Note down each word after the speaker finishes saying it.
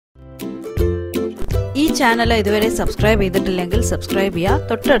ഈ ചാനൽ ഇതുവരെ സബ്സ്ക്രൈബ് ചെയ്തിട്ടില്ലെങ്കിൽ സബ്സ്ക്രൈബ് ചെയ്യുക.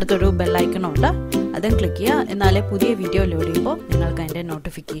 തൊട്ടടുത്തൊരു ബെൽ ഐക്കൺ ഉണ്ട്, അതും ക്ലിക്ക് ചെയ്യുക. എന്നാലേ പുതിയ വീഡിയോ ലോഡ് ചെയ്യുമ്പോൾ നിങ്ങൾക്ക് അതിൻ്റെ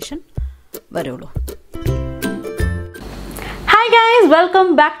നോട്ടിഫിക്കേഷൻ വരുള്ളൂ. Hi guys, welcome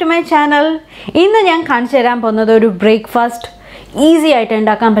back to my channel. ഇന്ന് ഞാൻ കാണിച്ചു തരാൻ പോകുന്നത് ഒരു ബ്രേക്ക്ഫാസ്റ്റ്, ഈസി ആയിട്ട്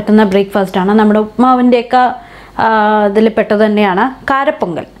ഉണ്ടാക്കാൻ പറ്റുന്ന ബ്രേക്ക്ഫാസ്റ്റാണ്. നമ്മുടെ ഉപ്മാവിൻ്റെയൊക്കെ ഇതിൽ പെട്ടത് തന്നെയാണ്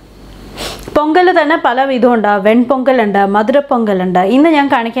കാരപ്പൊങ്കൽ. പൊങ്കൽ തന്നെ പല വിധമുണ്ട്. വെൺപൊങ്കലുണ്ട്, മധുരപ്പൊങ്കലുണ്ട്. ഇന്ന് ഞാൻ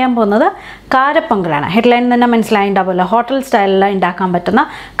കാണിക്കാൻ പോകുന്നത് കാരപ്പൊങ്കലാണ്. ഹെഡ്ലൈൻ തന്നെ മനസ്സിലായിട്ടുണ്ടാവില്ല. ഹോട്ടൽ സ്റ്റൈലിൽ ഉണ്ടാക്കാൻ പറ്റുന്ന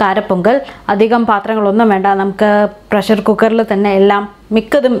കാരപ്പൊങ്കൽ. അധികം പാത്രങ്ങളൊന്നും വേണ്ട, നമുക്ക് പ്രഷർ കുക്കറിൽ തന്നെ എല്ലാം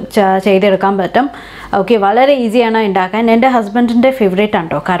മിക്കതും ചെയ്തെടുക്കാൻ പറ്റും. ഓക്കെ, വളരെ ഈസിയാണ് ഉണ്ടാക്കാൻ. എൻ്റെ ഹസ്ബൻഡിൻ്റെ ഫേവറേറ്റ് ആണ്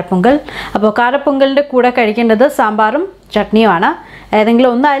കേട്ടോ കാരപ്പൊങ്കൽ. അപ്പോൾ കാരപ്പൊങ്കലിൻ്റെ കൂടെ കഴിക്കേണ്ടത് സാമ്പാറും ചട്നിയുമാണ്. ഏതെങ്കിലും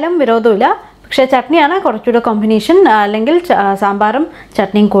ഒന്നായാലും വിരോധമില്ല, പക്ഷേ ചട്നിയാണ് കുറച്ചുകൂടെ കോമ്പിനേഷൻ. അല്ലെങ്കിൽ സാമ്പാറും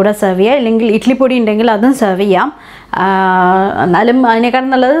ചട്നിയും കൂടെ സെർവ് ചെയ്യുക, ഇല്ലെങ്കിൽ ഇഡ്ഡലിപ്പൊടി ഉണ്ടെങ്കിൽ അതും സെർവ് ചെയ്യാം. എന്നാലും അതിനേക്കാളും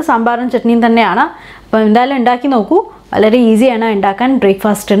നല്ലത് സാമ്പാറും ചട്നിയും തന്നെയാണ്. അപ്പോൾ എന്തായാലും ഉണ്ടാക്കി നോക്കൂ. വളരെ ഈസിയാണ് ഉണ്ടാക്കാൻ.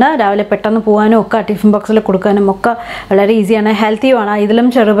 ബ്രേക്ക്ഫാസ്റ്റിന് രാവിലെ പെട്ടെന്ന് പോകാനും ഒക്കെ ടിഫിൻ ബോക്സിൽ കൊടുക്കാനും ഒക്കെ വളരെ ഈസിയാണ്. ഹെൽത്തിയുമാണ്. ഇതിലും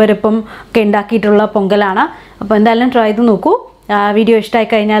ചെറുപരിപ്പും ഒക്കെ ഉണ്ടാക്കിയിട്ടുള്ള പൊങ്കലാണ്. അപ്പോൾ എന്തായാലും ട്രൈ ചെയ്ത് നോക്കൂ. വീഡിയോ ഇഷ്ടമായി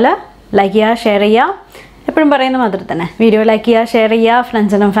കഴിഞ്ഞാൽ ലൈക്ക് ചെയ്യുക, ഷെയർ ചെയ്യുക. എപ്പോഴും പറയുന്ന മാതിരി തന്നെ വീഡിയോ ലൈക്ക് ചെയ്യുക, ഷെയർ ചെയ്യുക,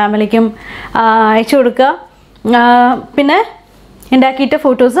 ഫ്രണ്ട്സിനും ഫാമിലിക്കും അയച്ചു കൊടുക്കുക. പിന്നെ ഉണ്ടാക്കിയിട്ട്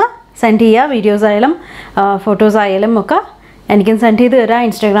ഫോട്ടോസ് സെൻഡ് ചെയ്യുക. വീഡിയോസ് ആയാലും ഫോട്ടോസ് ആയാലും ഒക്കെ എനിക്കും സെൻഡ് ചെയ്ത് തരാം.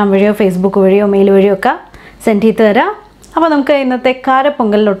 ഇൻസ്റ്റാഗ്രാം വഴിയോ ഫേസ്ബുക്ക് വഴിയോ മെയിൽ വഴിയോ ഒക്കെ സെൻഡ് ചെയ്ത് തരാം. അപ്പോൾ നമുക്ക് ഇന്നത്തെ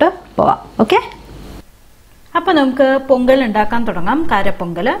കാരപ്പൊങ്കലിലോട്ട് പോവാം. ഓക്കെ, അപ്പോൾ നമുക്ക് പൊങ്കൽ ഉണ്ടാക്കാൻ തുടങ്ങാം.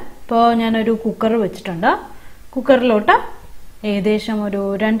 കാരപ്പൊങ്കൽ. ഇപ്പോൾ ഞാനൊരു കുക്കർ വെച്ചിട്ടുണ്ട്. കുക്കറിലോട്ട് ഏകദേശം ഒരു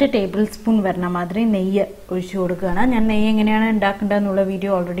 2 ടേബിൾ സ്പൂൺ വരുന്ന മാതിരി നെയ്യ് ഒഴിച്ചു കൊടുക്കുകയാണ്. ഞാൻ നെയ്യ് എങ്ങനെയാണ് ഉണ്ടാക്കേണ്ടതെന്നുള്ള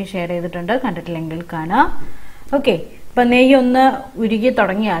വീഡിയോ ഓൾറെഡി ഷെയർ ചെയ്തിട്ടുണ്ട്, കണ്ടിട്ടില്ലെങ്കിൽ കാണാം. ഓക്കെ, അപ്പം നെയ്യ് ഒന്ന് ഉരുകി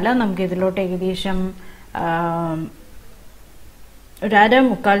തുടങ്ങിയാൽ നമുക്ക് ഇതിലോട്ട് ഏകദേശം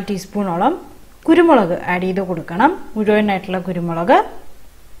 1.25 ടീസ്പൂണോളം കുരുമുളക് ആഡ് ചെയ്ത് കൊടുക്കണം. മുഴുവനായിട്ടുള്ള കുരുമുളക്.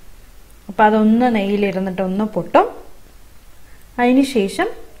 അപ്പം അതൊന്ന് നെയ്യിലിരുന്നിട്ട് ഒന്ന് പൊട്ടും. അതിന് ശേഷം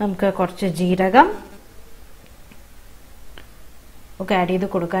നമുക്ക് കുറച്ച് ജീരകം ഒക്കെ ആഡ് ചെയ്ത്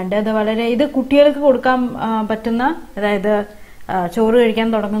കൊടുക്കാണ്ട്. ഇത് കുട്ടികൾക്ക് കൊടുക്കാൻ പറ്റുന്ന, അതായത് ചോറ് കഴിക്കാൻ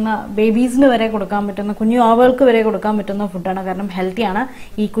തുടങ്ങുന്ന ബേബീസിന് വരെ കൊടുക്കാൻ പറ്റുന്ന, കുഞ്ഞു ആവുകൾക്ക് വരെ കൊടുക്കാൻ പറ്റുന്ന ഫുഡാണ്. കാരണം ഹെൽത്തിയാണ്.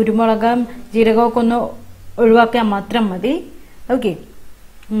 ഈ കുരുമുളകും ജീരകമൊക്കെ ഒന്ന് ഒഴിവാക്കിയാൽ മാത്രം മതി. ഓക്കെ,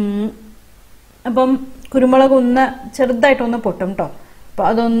 അപ്പം കുരുമുളക് ഒന്ന് ചെറുതായിട്ടൊന്ന് പൊട്ടും കേട്ടോ. അപ്പോൾ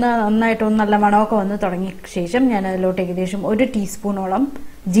അതൊന്ന് നന്നായിട്ടൊന്ന് നല്ല മണമൊക്കെ വന്ന് തുടങ്ങിയ ശേഷം ഞാൻ അതിലോട്ട് ഏകദേശം 1 ടീസ്പൂണോളം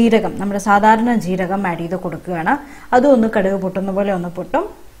ജീരകം, നമ്മുടെ സാധാരണ ജീരകം ആഡ് ചെയ്ത് കൊടുക്കുകയാണ്. അതും ഒന്ന് കടുക് പൊട്ടുന്ന പോലെ ഒന്ന് പൊട്ടും.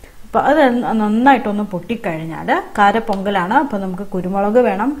 അപ്പോൾ അത് നന്നായിട്ടൊന്ന് പൊട്ടിക്കഴിഞ്ഞാൽ കാരപ്പൊങ്കലാണ്. അപ്പോൾ നമുക്ക് കുരുമുളക്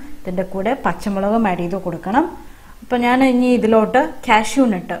വേണം, ഇതിൻ്റെ കൂടെ പച്ചമുളകും ആഡ് ചെയ്ത് കൊടുക്കണം. അപ്പോൾ ഞാൻ ഇനി ഇതിലോട്ട്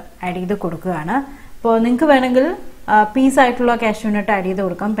കാഷ്യൂനട്ട് ആഡ് ചെയ്ത് കൊടുക്കുകയാണ്. അപ്പോൾ നിങ്ങൾക്ക് വേണമെങ്കിൽ പീസായിട്ടുള്ള കാഷ്യൂനട്ട് ആഡ് ചെയ്ത്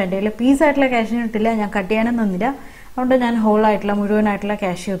കൊടുക്കാം. അപ്പം എൻ്റെ കയ്യിൽ പീസായിട്ടുള്ള കാഷ്യൂനട്ട് ഇല്ല, ഞാൻ കട്ട് ചെയ്യാനും തന്നില്ല. അതുകൊണ്ട് ഞാൻ ഹോളായിട്ടുള്ള മുഴുവനായിട്ടുള്ള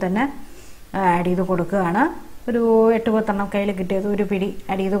കാഷ്യൂ തന്നെ ആഡ് ചെയ്ത് കൊടുക്കുകയാണ്. ഒരു 8-10 കയ്യിൽ കിട്ടിയത് ഒരു പിടി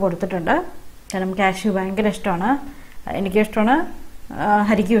ആഡ് ചെയ്ത് കൊടുത്തിട്ടുണ്ട്. കാരണം കാഷ്യൂ ഭയങ്കര ഇഷ്ടമാണ്, എനിക്കും ഇഷ്ടമാണ്,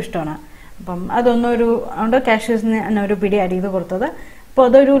 ഹരിക്കും ഇഷ്ടമാണ്. അപ്പം അതുകൊണ്ട് കാഷ്യൂസിന് തന്നെ ഒരു പിടി ആഡ് ചെയ്ത് കൊടുത്തത്. അപ്പോൾ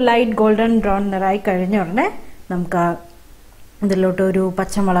അതൊരു ലൈറ്റ് ഗോൾഡൻ ബ്രൗൺ നിറായി കഴിഞ്ഞ ഉടനെ നമുക്ക് ഇതിലോട്ട് ഒരു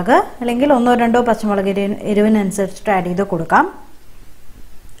പച്ചമുളക്, അല്ലെങ്കിൽ 1-2 പച്ചമുളക് എരിവിനനുസരിച്ചിട്ട് ആഡ് ചെയ്ത് കൊടുക്കാം.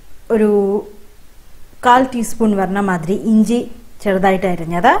 ഒരു 1/4 ടീസ്പൂൺ വരുന്ന മാതിരി ഇഞ്ചി ചെറുതായിട്ട്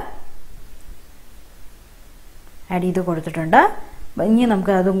അരിഞ്ഞത് ആഡ് ചെയ്ത് കൊടുത്തിട്ടുണ്ട്. ഇനി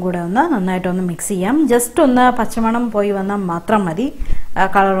നമുക്ക് അതും കൂടെ ഒന്ന് നന്നായിട്ടൊന്ന് മിക്സ് ചെയ്യാം. ജസ്റ്റ് ഒന്ന് പച്ചമണം പോയി വന്നാൽ മാത്രം മതി,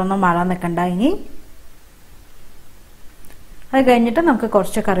 കളറൊന്നും മാറാൻ നിൽക്കണ്ട. ഇനി അത് കഴിഞ്ഞിട്ട് നമുക്ക്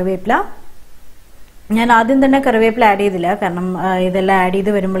കുറച്ച് കറിവേപ്പില. ഞാൻ ആദ്യം തന്നെ കറിവേപ്പില ആഡ് ചെയ്തില്ല, കാരണം ഇതെല്ലാം ആഡ്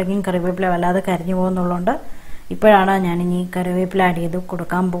ചെയ്ത് വരുമ്പോഴേക്കും കറിവേപ്പില വല്ലാതെ കരിഞ്ഞു പോകുന്നുള്ളതുകൊണ്ട് ഇപ്പോഴാണ് ഞാനിനി കറിവേപ്പില ആഡ് ചെയ്ത്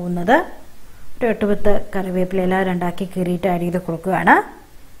കൊടുക്കാൻ പോകുന്നത്. 8-10 കറിവേപ്പില 2 കീറിയിട്ട് ആഡ് ചെയ്ത് കൊടുക്കുകയാണ്.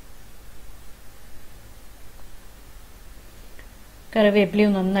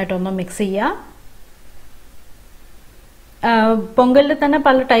 കറിവേപ്പിലയും നന്നായിട്ടൊന്ന് മിക്സ് ചെയ്യുക. പൊങ്കലിൽ തന്നെ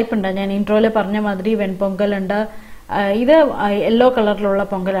പല ടൈപ്പ് ഉണ്ട്. ഞാൻ ഇൻട്രോയിൽ പറഞ്ഞ മാതിരി വെൺപൊങ്കലുണ്ട്. ഇത് യെല്ലോ കളറിലുള്ള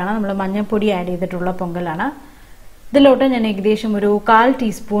പൊങ്കലാണ്, നമ്മൾ മഞ്ഞൾപ്പൊടി ആഡ് ചെയ്തിട്ടുള്ള പൊങ്കലാണ്. ഇതിലോട്ട് ഞാൻ ഏകദേശം ഒരു 1/4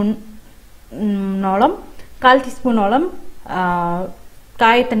 ടീസ്പൂണോളം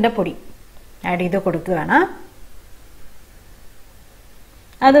കായത്തിൻ്റെ പൊടി ആഡ് ചെയ്ത് കൊടുക്കുകയാണ്.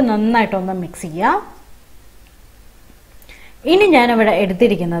 അത് നന്നായിട്ടൊന്ന് മിക്സ് ചെയ്യുക. ഇനി ഞാനിവിടെ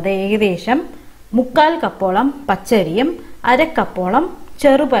എടുത്തിരിക്കുന്നത് ഏകദേശം 3/4 കപ്പോളം പച്ചരിയും 1/2 കപ്പോളം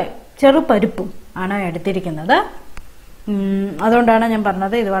ചെറുപരിപ്പും ആണ് എടുത്തിരിക്കുന്നത്. അതുകൊണ്ടാണ് ഞാൻ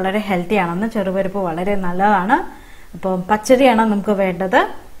പറഞ്ഞത് ഇത് വളരെ ഹെൽത്തി ആണെന്ന്. ചെറുപരിപ്പ് വളരെ നല്ലതാണ്. അപ്പോൾ പച്ചരിയാണ് നമുക്ക് വേണ്ടത്.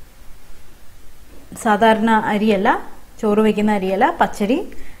 സാധാരണ അരിയല്ല, ചോറ് വയ്ക്കുന്ന അരിയല്ല, പച്ചരി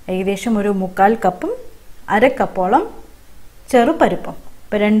ഏകദേശം ഒരു 3/4 കപ്പും 1/2 കപ്പോളം ചെറുപരിപ്പും.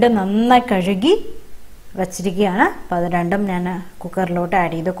 അപ്പോൾ രണ്ടും നന്നായി കഴുകി വച്ചിരിക്കുകയാണ്. അപ്പോൾ അത് രണ്ടും ഞാൻ കുക്കറിലോട്ട്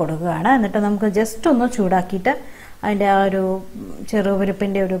ആഡ് ചെയ്ത് കൊടുക്കുകയാണ്. എന്നിട്ട് നമുക്ക് ജസ്റ്റ് ഒന്ന് ചൂടാക്കിയിട്ട് അതിൻ്റെ ആ ഒരു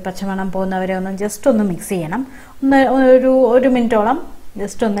ചെറുപരിപ്പിൻ്റെ ഒരു പച്ചമണം പോകുന്നവരെ ഒന്ന് ജസ്റ്റ് ഒന്ന് മിക്സ് ചെയ്യണം. ഒരു മിനിറ്റോളം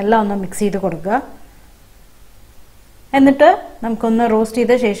ജസ്റ്റ് ഒന്നെല്ലാം ഒന്ന് മിക്സ് ചെയ്ത് കൊടുക്കുക. എന്നിട്ട് നമുക്കൊന്ന് റോസ്റ്റ്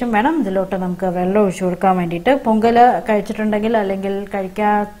ചെയ്ത ശേഷം വേണം ഇതിലോട്ട് നമുക്ക് വെള്ളം ഒഴിച്ചു കൊടുക്കാൻ വേണ്ടിയിട്ട്. പൊങ്കൽ കഴിച്ചിട്ടുണ്ടെങ്കിൽ അല്ലെങ്കിൽ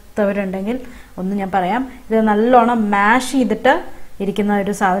കഴിക്കാത്തവരുണ്ടെങ്കിൽ ഒന്ന് ഞാൻ പറയാം, ഇത് നല്ലോണം മാഷ് ചെയ്തിട്ട് ഇരിക്കുന്ന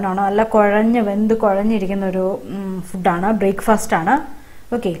ഒരു സാധനമാണ്. നല്ല വെന്ത് കുഴഞ്ഞിരിക്കുന്ന ഒരു ഫുഡാണ്, ബ്രേക്ക്ഫാസ്റ്റാണ്.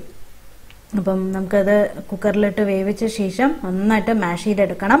 ഓക്കെ, അപ്പം നമുക്കത് കുക്കറിലിട്ട് വേവിച്ച ശേഷം നന്നായിട്ട് മാഷ്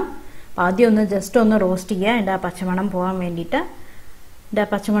ചെയ്തെടുക്കണം. അപ്പം ആദ്യം ഒന്ന് ജസ്റ്റ് ഒന്ന് റോസ്റ്റ് ചെയ്യുക, അതിൻ്റെ ആ പച്ചമണം പോകാൻ വേണ്ടിയിട്ട്. അതിൻ്റെ ആ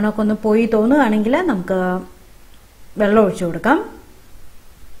പച്ചമണമൊക്കെ ഒന്ന് പോയി തോന്നുകയാണെങ്കിൽ നമുക്ക് വെള്ളം ഒഴിച്ചു കൊടുക്കാം.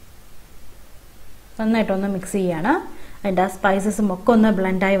 നന്നായിട്ടൊന്ന് മിക്സ് ചെയ്യാണ്. അതിൻ്റെ ആ സ്പൈസസും ഒക്കെ ഒന്ന്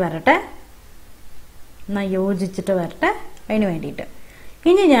ബ്ലെൻഡായി വരട്ടെ, എന്നാൽ യോജിച്ചിട്ട് വരട്ടെ. അതിന് വേണ്ടിയിട്ട്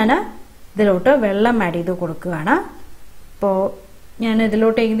ഇനി ഞാൻ ഇതിലോട്ട് വെള്ളം ആഡ് ചെയ്ത് കൊടുക്കുകയാണ്. അപ്പോൾ ഞാൻ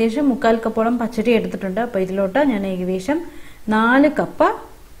ഇതിലോട്ട് ഏകദേശം 3/4 കപ്പോളം പച്ചരി എടുത്തിട്ടുണ്ട്. അപ്പോൾ ഇതിലോട്ട് ഞാൻ ഏകദേശം 4 കപ്പ്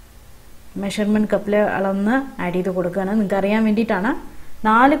മെഷർമെൻറ്റ് കപ്പിൽ അളന്ന് ആഡ് ചെയ്ത് കൊടുക്കുകയാണ്. നിങ്ങൾക്ക് അറിയാൻ വേണ്ടിയിട്ടാണ്.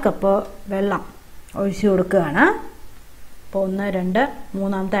 4 കപ്പ് വെള്ളം ഒഴിച്ചു കൊടുക്കുകയാണ്. അപ്പോൾ 1, 2,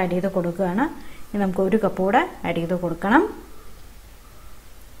 3 ആഡ് ചെയ്ത് കൊടുക്കുകയാണ്. ഇനി നമുക്ക് 1 കപ്പ് കൂടെ ആഡ് ചെയ്ത് കൊടുക്കണം.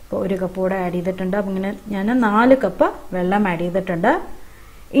 അപ്പോൾ 1 കപ്പ് കൂടെ ആഡ് ചെയ്തിട്ടുണ്ട്. അപ്പം ഇങ്ങനെ ഞാൻ 4 കപ്പ് വെള്ളം ആഡ് ചെയ്തിട്ടുണ്ട്.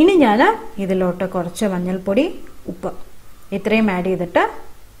 ഇനി ഞാൻ ഇതിലോട്ട് കുറച്ച് മഞ്ഞൾപ്പൊടി, ഉപ്പ് ഇത്രയും ആഡ് ചെയ്തിട്ട്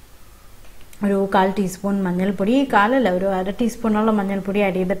ഒരു 1/4 ടീസ്പൂൺ മഞ്ഞൾപ്പൊടി, ഒരു 1/2 ടീസ്പൂണോളം മഞ്ഞൾപ്പൊടി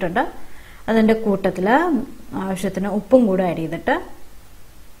ആഡ് ചെയ്തിട്ടുണ്ട്. അതിൻ്റെ കൂട്ടത്തിൽ ആവശ്യത്തിന് ഉപ്പും കൂടെ ആഡ് ചെയ്തിട്ട്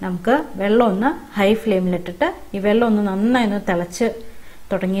നമുക്ക് വെള്ളം ഒന്ന് ഹൈ ഫ്ലെയിമിലിട്ടിട്ട് ഈ വെള്ളം ഒന്ന് നന്നായി ഒന്ന് തിളച്ച്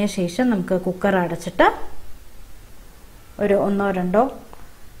തുടങ്ങിയ ശേഷം നമുക്ക് കുക്കർ അടച്ചിട്ട് ഒരു 1, 2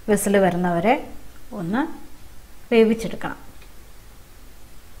 വിസിൽ വരുന്നവരെ ഒന്ന് വേവിച്ചെടുക്കണം.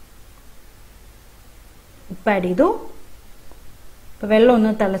 ഉപ്പ് ആഡ് ചെയ്തു. അപ്പോൾ വെള്ളം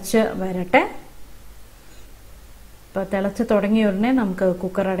ഒന്ന് തിളച്ച് വരട്ടെ. അപ്പോൾ തിളച്ച് തുടങ്ങിയ ഉടനെ നമുക്ക്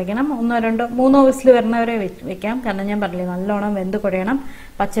കുക്കർ അടയ്ക്കണം. 1, 2, 3 വിസിൽ വരുന്നവരെ വെക്കാം. കാരണം ഞാൻ പറഞ്ഞില്ലേ, നല്ലോണം വെന്ത് കുഴയണം.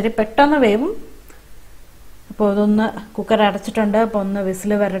 പച്ചരി പെട്ടെന്ന് വേവും. അപ്പോൾ അതൊന്ന് കുക്കർ അടച്ചിട്ടുണ്ട്. അപ്പോൾ ഒന്ന്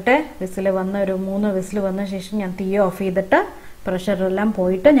വിസിൽ വരട്ടെ. വിസിൽ വന്ന് ഒരു 3 വിസിൽ വന്ന ശേഷം ഞാൻ തീ ഓഫ് ചെയ്തിട്ട് പ്രഷറെല്ലാം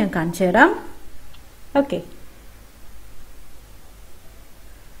പോയിട്ട് ഞാൻ കാണിച്ചു തരാം. ഓക്കെ,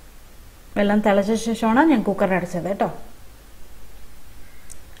 വെള്ളം തിളച്ച ശേഷമാണ് ഞാൻ കുക്കർ അടച്ചത് കേട്ടോ.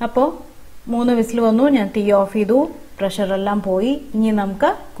 അപ്പോൾ 3 വിസിൽ വന്നു, ഞാൻ തീ ഓഫ് ചെയ്തു, പ്രഷറെല്ലാം പോയി. ഇനി നമുക്ക്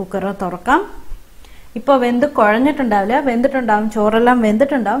കുക്കർ തുറക്കാം. ഇപ്പോൾ വെന്ത് കുഴഞ്ഞിട്ടുണ്ടാവില്ല, വെന്തിട്ടുണ്ടാവും, ചോറെല്ലാം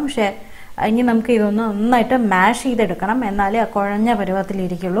വെന്തിട്ടുണ്ടാവും. പക്ഷേ ഇനി നമുക്ക് ഇതൊന്ന് നന്നായിട്ട് മാഷ് ചെയ്തെടുക്കണം, എന്നാലേ ആ കുഴഞ്ഞ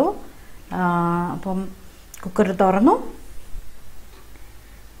പരുവത്തിലിരിക്കുള്ളൂ. അപ്പം കുക്കർ തുറന്നു.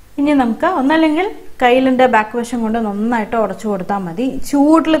 ഇനി നമുക്ക് ഒന്നല്ലെങ്കിൽ കയ്യിലിൻ്റെ ബാക്ക് വശം കൊണ്ട് നന്നായിട്ട് ഉടച്ചു കൊടുത്താൽ മതി.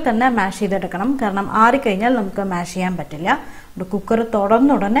 ചൂടിൽ തന്നെ മാഷ് ചെയ്തെടുക്കണം, കാരണം ആറിക്കഴിഞ്ഞാൽ നമുക്ക് മാഷ് ചെയ്യാൻ പറ്റില്ല. കുക്കർ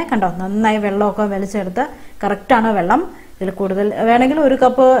തുറന്നുടനെ കണ്ടോ, നന്നായി വെള്ളമൊക്കെ വലിച്ചെടുത്ത്, കറക്റ്റാണ് വെള്ളം. ഇതിൽ കൂടുതൽ വേണമെങ്കിൽ 1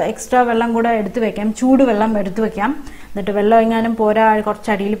 കപ്പ് എക്സ്ട്രാ വെള്ളം കൂടെ എടുത്ത് വെക്കാം, ചൂട് വെള്ളം എടുത്ത് വെക്കാം. എന്നിട്ട് വെള്ളം എങ്ങാനും പോരാ, കുറച്ച്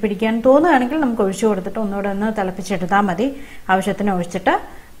അടിയിൽ പിടിക്കാൻ തോന്നുകയാണെങ്കിൽ നമുക്ക് ഒഴിച്ചു കൊടുത്തിട്ട് ഒന്നുകൂടെ ഒന്ന് തിളപ്പിച്ചെടുത്താൽ മതി, ആവശ്യത്തിന് ഒഴിച്ചിട്ട്.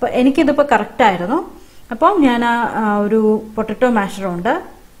 അപ്പോൾ എനിക്കിതിപ്പോൾ കറക്റ്റായിരുന്നു. അപ്പം ഞാൻ ഒരു പൊട്ടറ്റോ മാഷറുണ്ട്,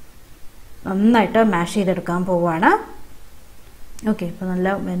 നന്നായിട്ട് മാഷ് ചെയ്തെടുക്കാൻ പോവുകയാണ്. ഓക്കെ, ഇപ്പോൾ നല്ല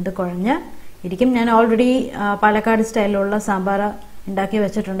വെന്ത് കുഴഞ്ഞ് ഇരിക്കും. ഞാൻ ഓൾറെഡി പാലക്കാട് സ്റ്റൈലിലുള്ള സാമ്പാർ ഉണ്ടാക്കി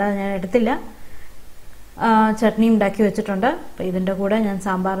വെച്ചിട്ടുണ്ട്, അത് ഞാൻ എടുത്തില്ല. ചട്നി ഉണ്ടാക്കി വെച്ചിട്ടുണ്ട്. അപ്പോൾ ഇതിൻ്റെ കൂടെ ഞാൻ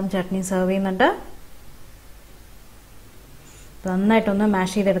സാമ്പാറും ചട്നിയും സെർവ് ചെയ്യുന്നുണ്ട്. നന്നായിട്ടൊന്ന്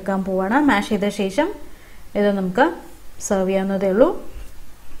മാഷ് ചെയ്തെടുക്കാൻ പോവുകയാണ്. മാഷ് ചെയ്ത ശേഷം ഇത് നമുക്ക് സെർവ് ചെയ്യാവുന്നതേ ഉള്ളൂ.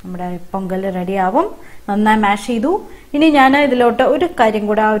 നമ്മുടെ പൊങ്കൽ റെഡിയാവും. നന്നായി മാഷ് ചെയ്തു. ഇനി ഞാൻ ഇതിലോട്ട് ഒരു കാര്യം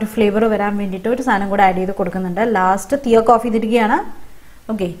കൂടെ, ആ ഒരു ഫ്ലേവർ വരാൻ വേണ്ടിയിട്ട് ഒരു സാധനം കൂടെ ആഡ് ചെയ്ത് കൊടുക്കുന്നുണ്ട്. ലാസ്റ്റ് തീയൊക്കെ ഓഫ് ചെയ്തിരിക്കുകയാണ്.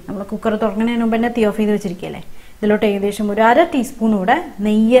 ഓക്കെ, നമ്മൾ കുക്കർ തുറക്കുന്നതിന് മുമ്പ് തന്നെ തീ ഓഫ് ചെയ്ത് വെച്ചിരിക്കുകയല്ലേ. ഇതിലോട്ട് ഏകദേശം ഒരു 1/2 ടീസ്പൂൺ കൂടെ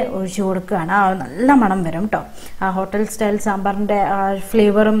നെയ്യ് ഒഴിച്ചു കൊടുക്കുകയാണ്. ആ നല്ല മണം വരും കേട്ടോ. ആ ഹോട്ടൽ സ്റ്റൈൽ സാമ്പാറിൻ്റെ ആ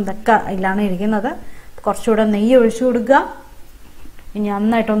ഫ്ലേവറും ഇതൊക്കെ അതിലാണ് ഇരിക്കുന്നത്. കുറച്ചുകൂടെ നെയ്യ് ഒഴിച്ചു കൊടുക്കുക. ഇനി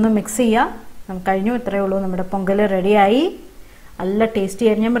നന്നായിട്ടൊന്ന് മിക്സ് ചെയ്യുക. നമുക്ക് കഴിഞ്ഞു, ഇത്രയേ ഉള്ളൂ. നമ്മുടെ പൊങ്കൽ റെഡിയായി. നല്ല ടേസ്റ്റി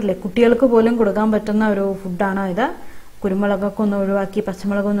ആയിട്ട്, ഞാൻ പറഞ്ഞില്ലേ, കുട്ടികൾക്ക് പോലും കൊടുക്കാൻ പറ്റുന്ന ഒരു ഫുഡാണ് ഇത്. കുരുമുളകൊക്കെ ഒന്ന് ഒഴിവാക്കി,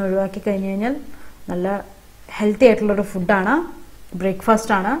 പച്ചമുളകൊന്ന് ഒഴിവാക്കി കഴിഞ്ഞ് കഴിഞ്ഞാൽ നല്ല ഹെൽത്തി ആയിട്ടുള്ളൊരു ഫുഡാണ്,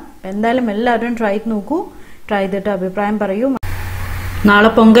 ബ്രേക്ക്ഫാസ്റ്റാണ്. എന്തായാലും എല്ലാവരും ട്രൈ ചെയ്ത് നോക്കൂ. ട്രൈ ചെയ്തിട്ട് അഭിപ്രായം പറയൂ. നാളെ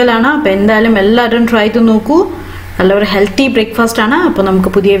പൊങ്കലാണ്, അപ്പോൾ എന്തായാലും എല്ലാവരും ട്രൈ ചെയ്ത് നോക്കൂ. നല്ലൊരു ഹെൽത്തി ബ്രേക്ക്ഫാസ്റ്റാണ്. അപ്പോൾ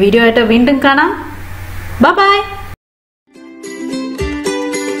നമുക്ക് പുതിയ വീഡിയോ ആയിട്ട് വീണ്ടും കാണാം. Bye bye.